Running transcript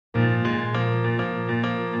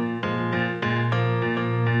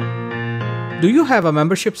Do you have a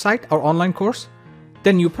membership site or online course?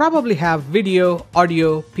 Then you probably have video,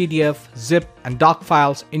 audio, PDF, zip, and doc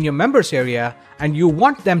files in your members area, and you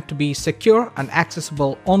want them to be secure and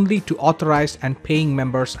accessible only to authorized and paying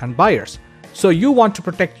members and buyers. So you want to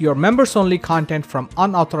protect your members-only content from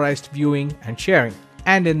unauthorized viewing and sharing.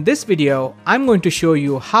 And in this video, I'm going to show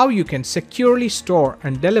you how you can securely store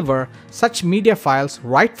and deliver such media files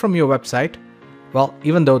right from your website. Well,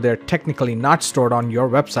 even though they're technically not stored on your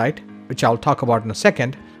website, which I'll talk about in a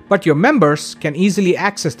second, but your members can easily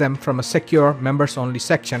access them from a secure members-only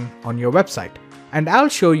section on your website. And I'll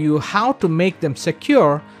show you how to make them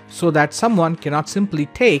secure so that someone cannot simply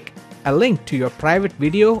take a link to your private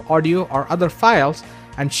video, audio, or other files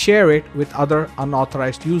and share it with other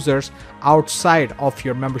unauthorized users outside of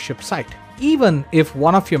your membership site. Even if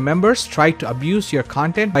one of your members tried to abuse your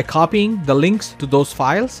content by copying the links to those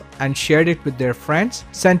files and shared it with their friends,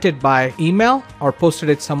 sent it by email, or posted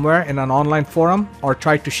it somewhere in an online forum, or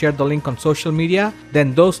tried to share the link on social media,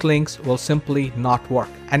 then those links will simply not work.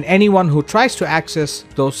 And anyone who tries to access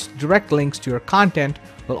those direct links to your content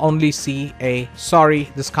will only see a "sorry,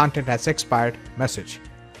 this content has expired" message.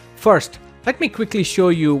 First, let me quickly show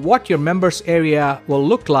you what your members area will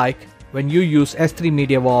look like when you use S3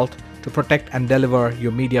 Media Vault to protect and deliver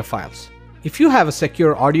your media files. If you have a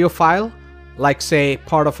secure audio file, like say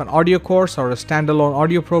part of an audio course or a standalone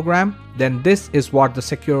audio program, then this is what the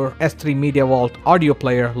secure S3 Media Vault audio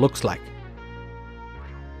player looks like.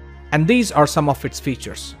 And these are some of its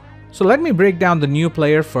features. So let me break down the new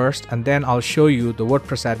player first, and then I'll show you the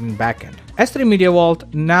WordPress admin backend. S3 Media Vault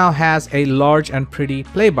now has a large and pretty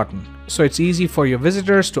play button. So it's easy for your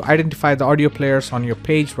visitors to identify the audio players on your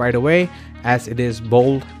page right away, as it is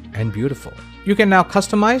bold and beautiful. You can now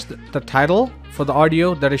customize the title for the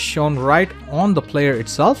audio that is shown right on the player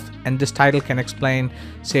itself, and this title can explain,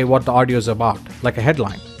 say, what the audio is about, like a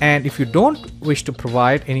headline. And if you don't wish to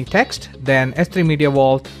provide any text, then S3 Media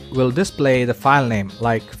Vault will display the file name,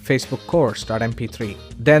 like facebookcourse.mp3.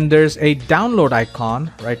 Then there's a download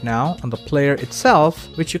icon right now on the player itself,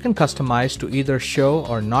 which you can customize to either show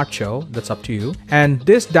or not show, that's up to you. And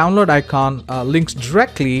this download icon links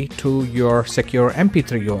directly to your secure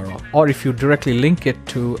MP3 URL. Or if you directly link it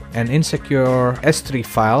to an insecure S3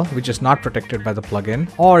 file, which is not protected by the plugin,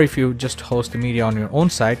 or if you just host the media on your own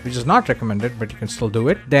site, which is not recommended, but you can still do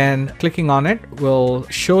it, then clicking on it will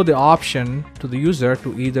show the option to the user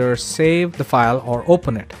to either save the file or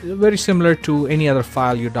open it. Very similar to any other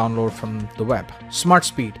file you download from the web. Smart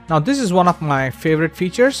Speed. Now this is one of my favorite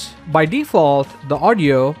features. By default, the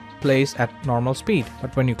audio plays at normal speed,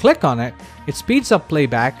 but when you click on it, it speeds up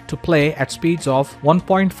playback to play at speeds of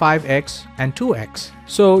 1.5x and 2x.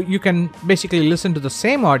 So you can basically listen to the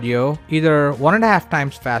same audio either 1.5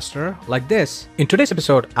 times faster, like this. In today's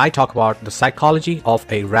episode, I talk about the psychology of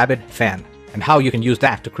a rabid fan and how you can use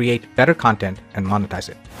that to create better content and monetize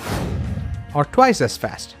it. Or twice as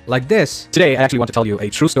fast, like this. Today, I actually want to tell you a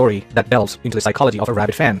true story that delves into the psychology of a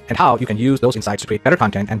rabid fan and how you can use those insights to create better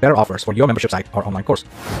content and better offers for your membership site or online course.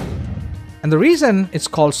 And the reason it's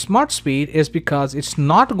called Smart Speed is because it's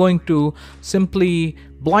not going to simply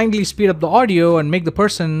blindly speed up the audio and make the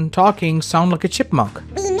person talking sound like a chipmunk.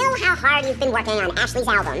 We know how hard you've been working on Ashley's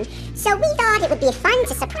album, so we thought it would be fun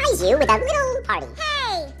to surprise you with a little party.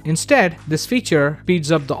 Hey! Instead, this feature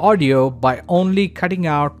speeds up the audio by only cutting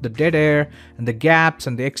out the dead air and the gaps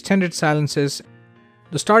and the extended silences.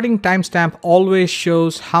 The starting timestamp always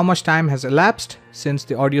shows how much time has elapsed since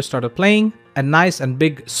the audio started playing. A nice and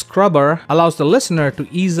big scrubber allows the listener to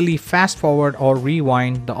easily fast forward or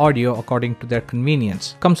rewind the audio according to their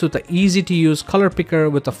convenience. Comes with an easy to use color picker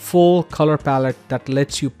with a full color palette that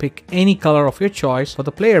lets you pick any color of your choice for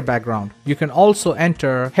the player background. You can also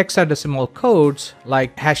enter hexadecimal codes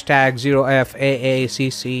like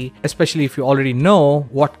 #0f88cc, especially if you already know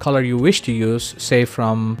what color you wish to use, say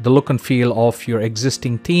from the look and feel of your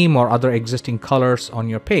existing theme or other existing colors on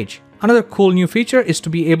your page. Another cool new feature is to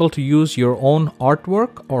be able to use your own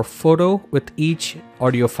artwork or photo with each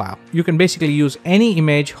audio file. You can basically use any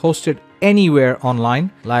image hosted anywhere online,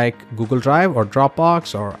 like Google Drive or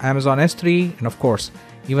Dropbox or Amazon S3, and of course,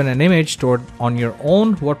 even an image stored on your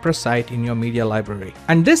own WordPress site in your media library.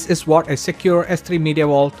 And this is what a secure S3 Media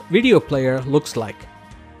Vault video player looks like.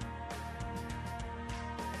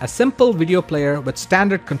 A simple video player with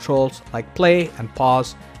standard controls like play and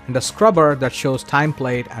pause, and a scrubber that shows time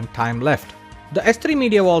played and time left. The S3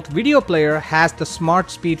 Media Vault video player has the Smart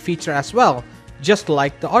Speed feature as well, just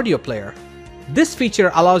like the audio player. This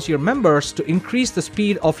feature allows your members to increase the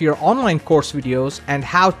speed of your online course videos and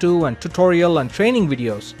how-to and tutorial and training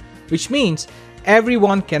videos, which means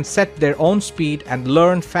everyone can set their own speed and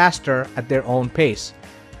learn faster at their own pace.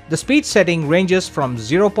 The speed setting ranges from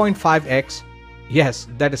 0.5x, yes,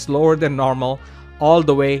 that is lower than normal, all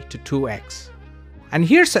the way to 2x. And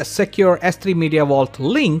here's a secure S3 Media Vault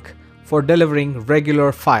link for delivering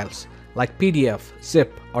regular files like PDF,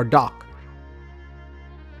 zip, or doc.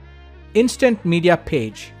 Instant Media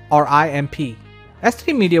Page, or IMP.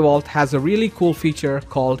 S3 Media Vault has a really cool feature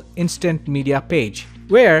called Instant Media Page,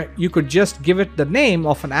 where you could just give it the name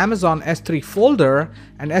of an Amazon S3 folder,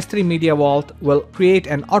 and S3 Media Vault will create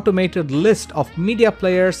an automated list of media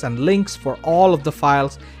players and links for all of the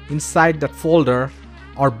files inside that folder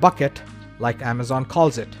or bucket, like Amazon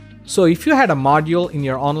calls it. So if you had a module in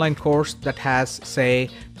your online course that has, say,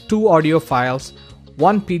 2 audio files,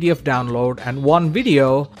 1 PDF download, and 1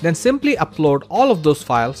 video, then simply upload all of those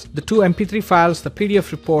files, the 2 MP3 files, the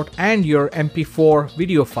PDF report, and your MP4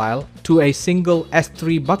 video file, to a single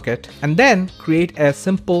S3 bucket, and then create a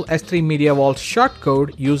simple S3 Media Vault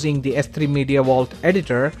shortcode using the S3 Media Vault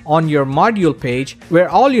editor on your module page, where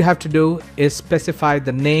all you have to do is specify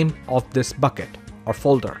the name of this bucket or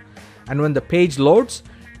folder. And when the page loads,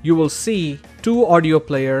 you will see 2 audio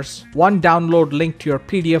players, 1 download link to your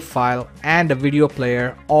PDF file, and a video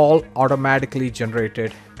player, all automatically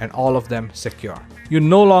generated and all of them secure. You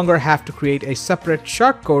no longer have to create a separate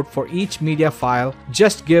shortcode for each media file.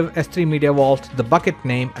 Just give S3 Media Vault the bucket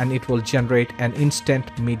name and it will generate an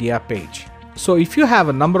instant media page. So if you have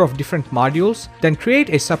a number of different modules, then create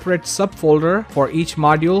a separate subfolder for each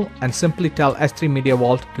module and simply tell S3 Media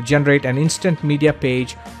Vault to generate an instant media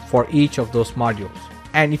page for each of those modules.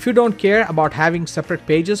 And if you don't care about having separate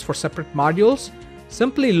pages for separate modules,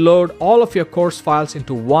 simply load all of your course files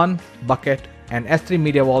into one bucket, and S3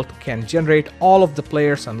 Media Vault can generate all of the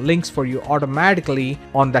players and links for you automatically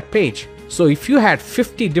on that page. So if you had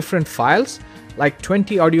 50 different files, like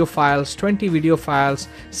 20 audio files, 20 video files,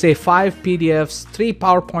 say 5 PDFs, 3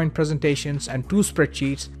 PowerPoint presentations, and 2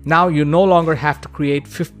 spreadsheets, now you no longer have to create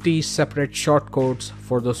 50 separate shortcodes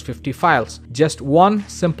for those 50 files. Just one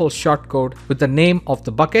simple shortcode with the name of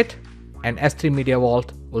the bucket, and S3 Media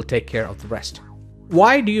Vault will take care of the rest.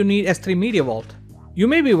 Why do you need S3 Media Vault? You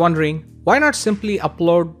may be wondering, why not simply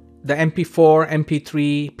upload the MP4,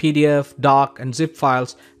 MP3, PDF, doc, and zip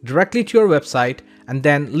files directly to your website and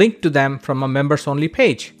then link to them from a members-only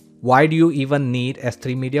page? Why do you even need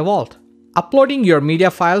S3 Media Vault? Uploading your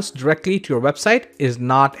media files directly to your website is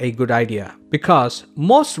not a good idea because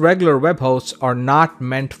most regular web hosts are not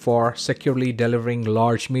meant for securely delivering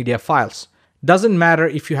large media files. Doesn't matter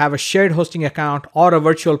if you have a shared hosting account or a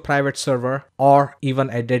virtual private server or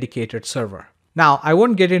even a dedicated server. Now, I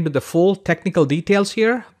won't get into the full technical details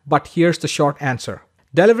here, but here's the short answer.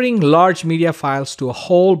 Delivering large media files to a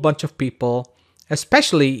whole bunch of people,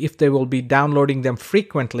 especially if they will be downloading them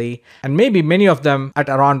frequently, and maybe many of them at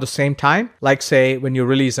around the same time, like say when you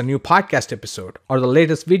release a new podcast episode or the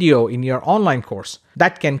latest video in your online course,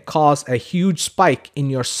 that can cause a huge spike in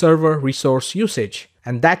your server resource usage.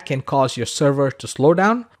 And that can cause your server to slow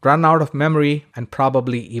down, run out of memory, and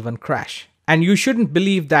probably even crash. And you shouldn't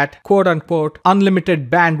believe that quote-unquote unlimited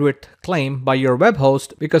bandwidth claim by your web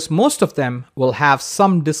host, because most of them will have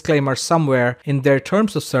some disclaimer somewhere in their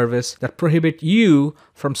terms of service that prohibit you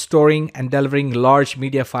from storing and delivering large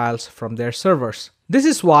media files from their servers. This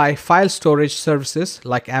is why file storage services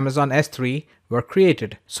like Amazon S3 were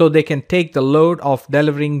created, so they can take the load of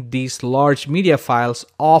delivering these large media files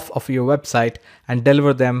off of your website and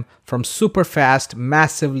deliver them from super fast,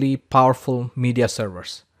 massively powerful media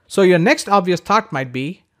servers. So your next obvious thought might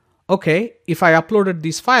be, okay, if I uploaded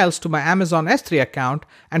these files to my Amazon S3 account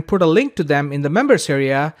and put a link to them in the members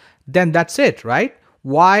area, then that's it, right?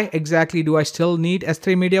 Why exactly do I still need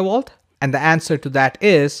S3 Media Vault? And the answer to that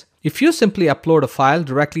is, if you simply upload a file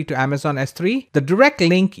directly to Amazon S3, the direct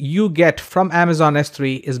link you get from Amazon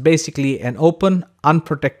S3 is basically an open,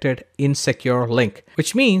 unprotected, insecure link,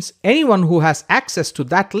 which means anyone who has access to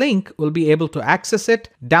that link will be able to access it,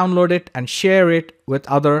 download it, and share it with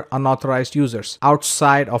other unauthorized users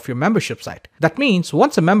outside of your membership site. That means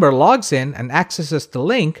once a member logs in and accesses the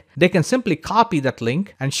link, they can simply copy that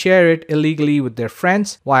link and share it illegally with their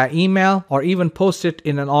friends via email or even post it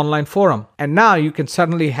in an online forum. And now you can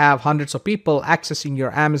suddenly have hundreds of people accessing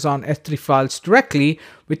your Amazon S3 files directly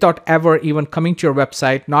without ever even coming to your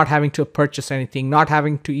website, not having to purchase anything, not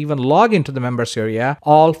having to even log into the members area,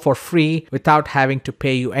 all for free without having to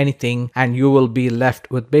pay you anything, and you will be left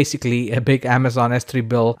with basically a big Amazon S3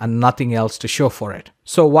 bill and nothing else to show for it.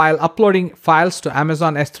 So while uploading files to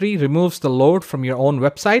Amazon S3 removes the load from your own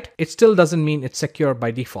website, it still doesn't mean it's secure by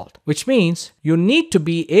default, which means you need to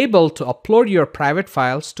be able to upload your private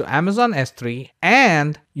files to Amazon S3,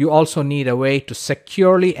 and you also need a way to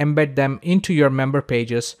securely embed them into your member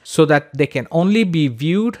pages so that they can only be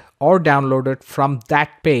viewed or downloaded from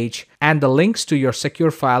that page, and the links to your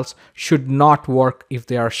secure files should not work if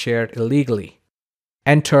they are shared illegally.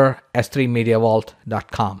 Enter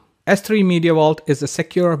s3mediavault.com. S3 Media Vault is a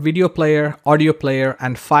secure video player, audio player,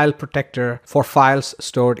 and file protector for files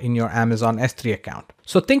stored in your Amazon S3 account.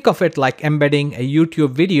 So think of it like embedding a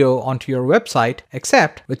YouTube video onto your website,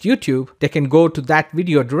 except with YouTube, they can go to that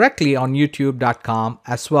video directly on youtube.com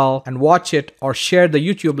as well and watch it or share the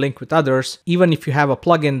YouTube link with others, even if you have a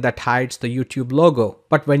plugin that hides the YouTube logo.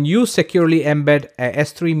 But when you securely embed a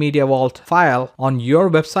S3 Media Vault file on your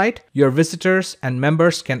website, your visitors and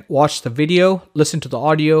members can watch the video, listen to the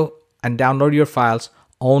audio, and download your files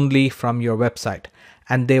only from your website,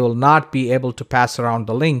 and they will not be able to pass around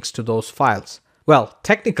the links to those files. Well,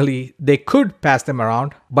 technically, they could pass them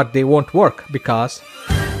around, but they won't work because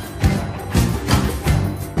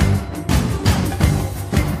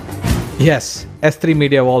yes, S3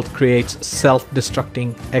 Media Vault creates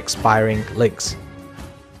self-destructing, expiring links.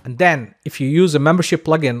 And then, if you use a membership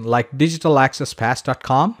plugin like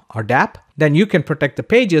digitalaccesspass.com or DApp, then you can protect the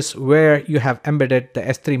pages where you have embedded the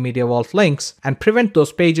S3 Media Vault links and prevent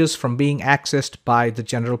those pages from being accessed by the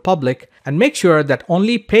general public, and make sure that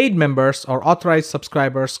only paid members or authorized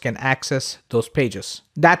subscribers can access those pages.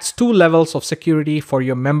 That's 2 levels of security for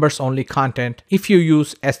your members-only content if you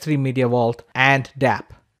use S3 Media Vault and DApp.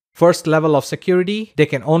 First level of security, they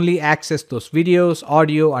can only access those videos,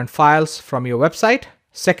 audio, and files from your website.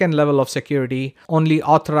 Second level of security, only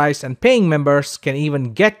authorized and paying members can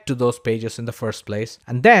even get to those pages in the first place.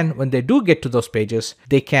 And then when they do get to those pages,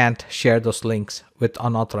 they can't share those links with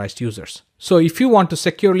unauthorized users. So if you want to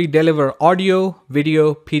securely deliver audio,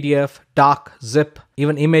 video, PDF, doc, zip,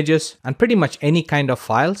 even images, and pretty much any kind of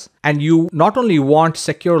files, and you not only want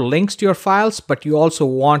secure links to your files, but you also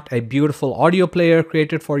want a beautiful audio player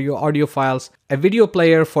created for your audio files, a video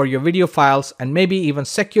player for your video files, and maybe even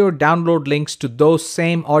secure download links to those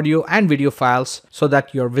same audio and video files so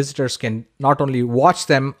that your visitors can not only watch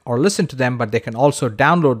them or listen to them, but they can also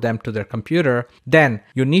download them to their computer, then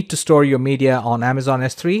you need to store your media on Amazon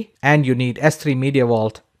S3, and you need S3 Media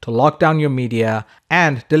Vault to lock down your media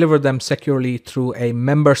and deliver them securely through a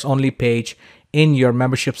members-only page in your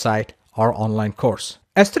membership site or online course.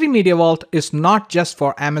 S3 Media Vault is not just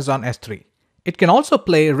for Amazon S3. It can also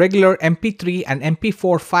play regular MP3 and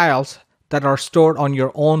MP4 files that are stored on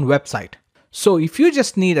your own website. So if you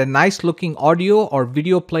just need a nice looking audio or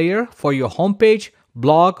video player for your homepage,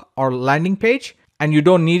 blog, or landing page, and you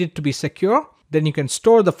don't need it to be secure, then you can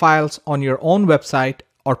store the files on your own website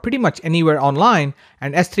or pretty much anywhere online,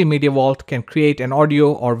 and S3 Media Vault can create an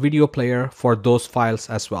audio or video player for those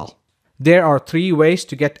files as well. There are 3 ways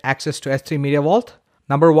to get access to S3 Media Vault.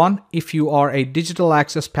 Number 1, if you are a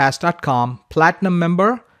digitalaccesspass.com Platinum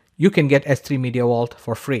member, you can get S3 Media Vault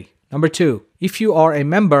for free. Number 2, if you are a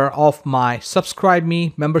member of my Subscribe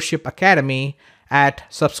Me Membership Academy at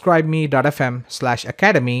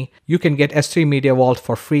subscribeme.fm/academy, you can get S3 Media Vault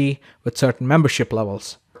for free with certain membership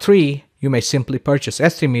levels. 3, you may simply purchase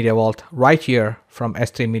S3 Media Vault right here from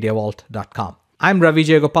s3mediavault.com. I'm Ravi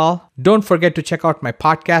Jayagopal. Don't forget to check out my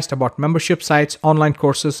podcast about membership sites, online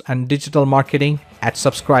courses, and digital marketing at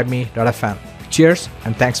subscribeme.fm. Cheers,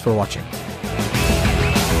 and thanks for watching.